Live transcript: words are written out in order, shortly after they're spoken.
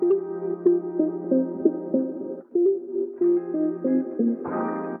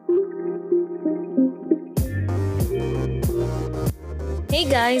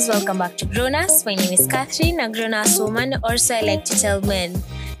guys, welcome back to Grown-Ass. My name is Catherine, a grown-ass woman, or so I like to tell men.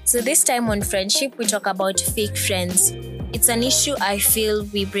 So this time on friendship, we talk about fake friends. It's an issue I feel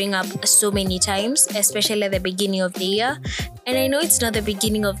we bring up so many times, especially at the beginning of the year. And I know it's not the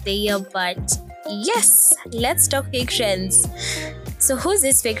beginning of the year, but yes, let's talk fake friends. So who's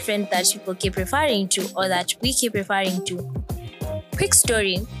this fake friend that people keep referring to, or that we keep referring to? Quick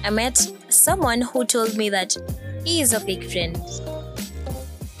story, I met someone who told me that he is a fake friend.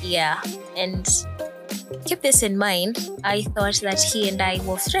 Yeah, and keep this in mind, I thought that he and I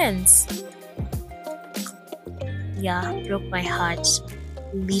were friends. Yeah, broke my heart,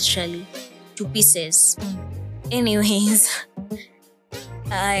 literally, to pieces. Anyways,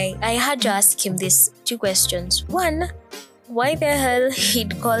 I had to ask him these two questions. One, why the hell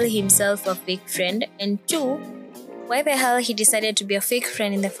he'd call himself a fake friend? And two, why the hell he decided to be a fake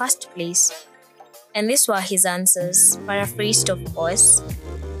friend in the first place? And these were his answers, paraphrased of course.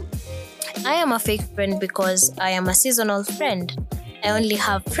 I am a fake friend because I am a seasonal friend. I only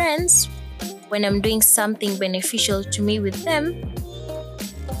have friends when I'm doing something beneficial to me with them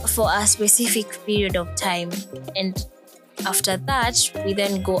for a specific period of time. And after that, we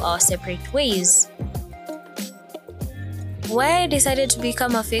then go our separate ways. Why I decided to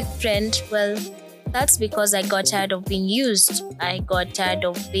become a fake friend? Well, that's because I got tired of being used. I got tired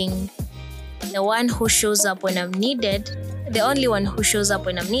of being the one who shows up when I'm needed, the only one who shows up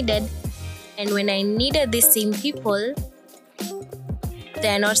when I'm needed. And when I needed these same people,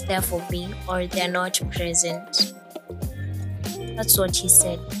 they're not there for me, or they're not present. That's what he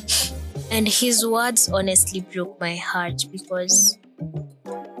said. And his words honestly broke my heart because,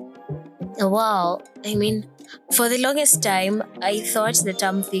 wow, I mean, for the longest time, I thought the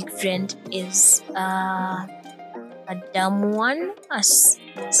term fake friend is a dumb one, a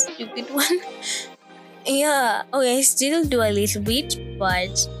stupid one. Yeah, okay, I still do a little bit,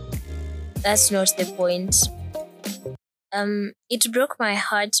 but that's not the point. It broke my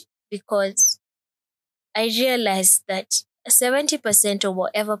heart because I realized that 70% or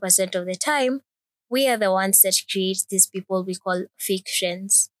whatever percent of the time, we are the ones that create these people we call fake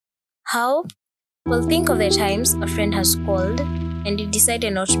friends. How? Well, think of the times a friend has called and you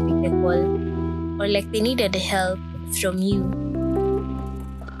decided not to pick the call, or like they needed help from you,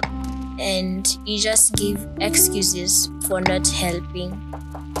 and you just give excuses for not helping.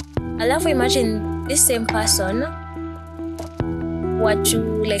 Alafu imagine this same person,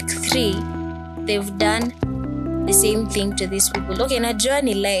 watu like three, they've done the same thing to these people. Okay, na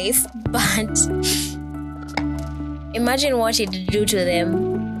journey life, but imagine what it do to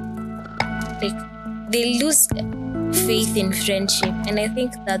them. Like, they lose faith in friendship, and I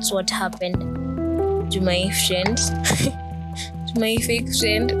think that's what happened to my friend. To my fake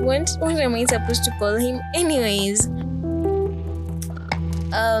friend. What am I supposed to call him? Anyways,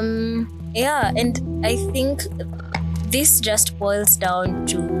 yeah, and I think this just boils down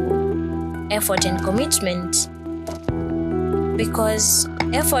to effort and commitment, because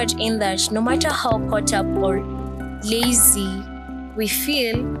effort in that no matter how caught up or lazy we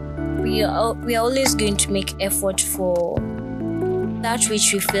feel, we are always going to make effort for that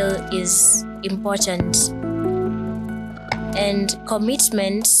which we feel is important. And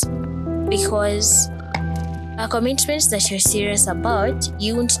commitment, because a commitment that you're serious about,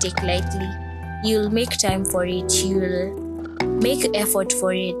 you won't take lightly. You'll make time for it. You'll make effort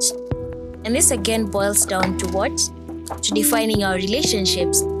for it. And this again boils down to what? To defining our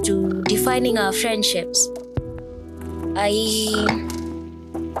relationships, to defining our friendships.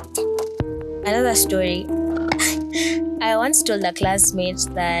 Another story. I once told a classmate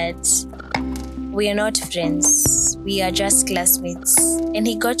that we are not friends, we are just classmates, and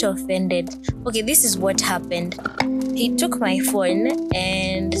he got offended. Okay, this is what happened. He took my phone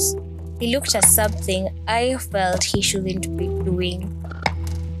and he looked at something I felt he shouldn't be doing.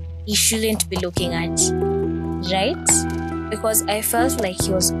 He shouldn't be looking at, right? Because I felt like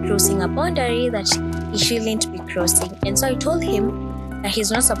he was crossing a boundary that he shouldn't be crossing. And so I told him that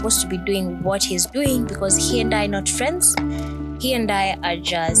he's not supposed to be doing what he's doing, because he and I are not friends. He and I are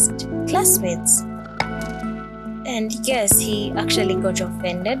just classmates. And yes, he actually got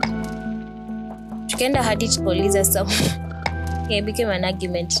offended. Tukaenda hadi tukauliza yeah, it became an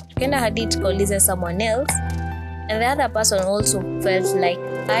argument. Tukaenda hadi tukauliza someone else, and the other person also felt like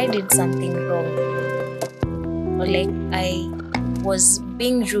I did something wrong, or like I was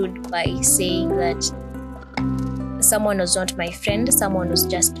being rude by saying that someone was not my friend, someone was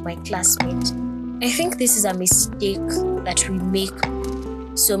just my classmate. I think this is a mistake that we make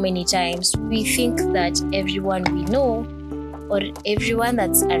so many times. We think that everyone we know, or everyone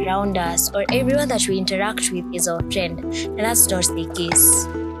that's around us or everyone that we interact with is our friend. And that's not the case.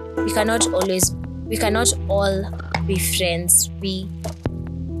 We cannot all be friends. We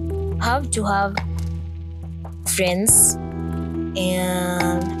have to have friends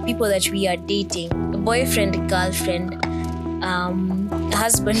and people that we are dating, a boyfriend, girlfriend,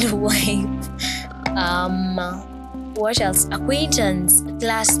 husband, wife, what else? Acquaintance,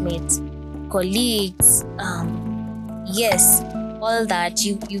 classmates, colleagues, yes, all that.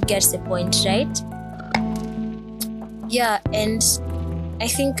 You get the point, right? Yeah, and I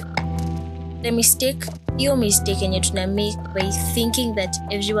think your mistake and you're make by thinking that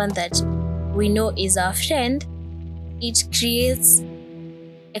everyone that we know is our friend, it creates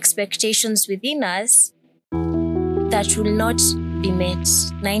expectations within us that will not be met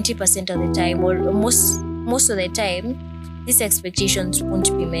 90% of the time, or most of the time these expectations won't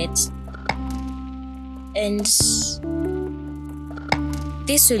be met. And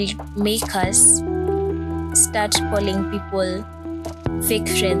this will make us start calling people fake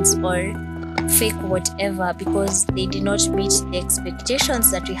friends or fake whatever, because they did not meet the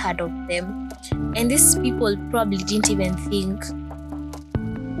expectations that we had of them. And these people probably didn't even think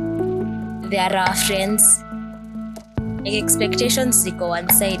they are our friends. Like, expectations ziko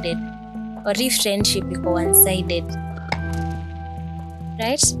one-sided, or if friendship iko one-sided,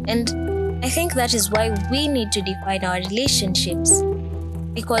 right? And I think that is why we need to define our relationships,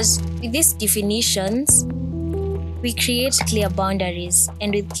 because with these definitions we create clear boundaries,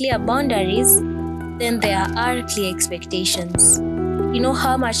 and with clear boundaries then there are clear expectations. You know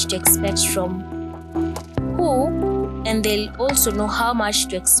how much to expect from who, and they'll also know how much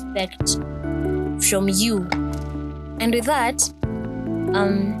to expect from you. And with that,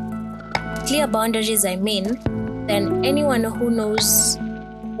 clear boundaries, I mean, then anyone who knows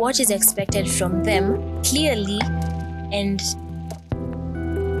what is expected from them clearly, and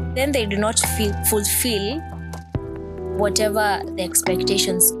then they do not fulfill whatever the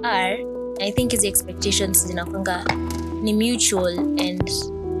expectations are. I think his expectations zinakwanga ni mutual, and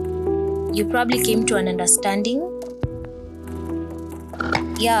you probably came to an understanding.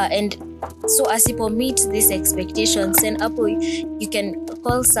 Yeah, and so asipo meet these expectations, then hapo you can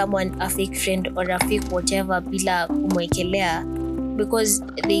call someone a fake friend or a fake whatever bila kumwekelea, because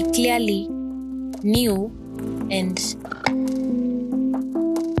they clearly knew, and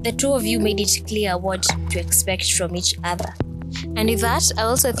the two of you made it clear what to expect from each other. And with that, I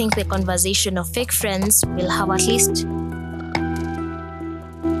also think the conversation of fake friends will have at least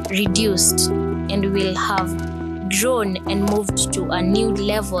reduced, and will have grown and moved to a new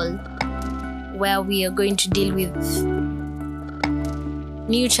level where we are going to deal with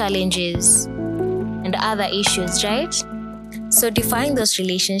new challenges and other issues, right? So define those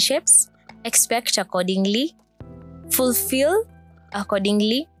relationships, expect accordingly, fulfill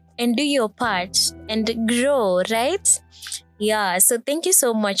accordingly, and do your part and grow, right? Yeah, so thank you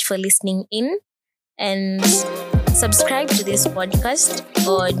so much for listening in, and subscribe to this podcast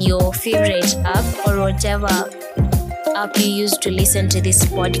on your favorite app or whatever app you use to listen to this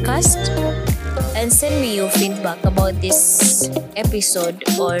podcast, and send me your feedback about this episode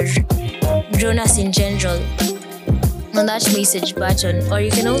or Jonas in general on that message button, or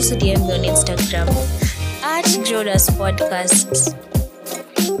you can also DM me on Instagram at Jonas Podcast,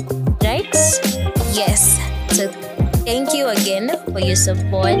 right? Yes. So thank you again for your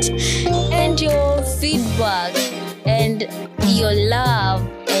support and your feedback and your love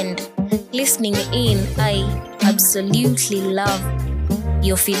and listening in. I absolutely love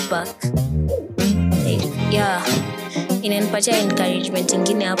your feedback. Yeah, inanipatia encouragement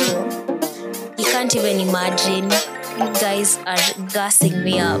ingine hapo. You can't even imagine. You guys are gassing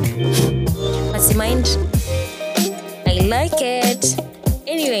me up. But mind, I like it.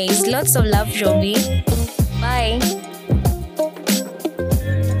 Anyways, lots of love from me. Bye.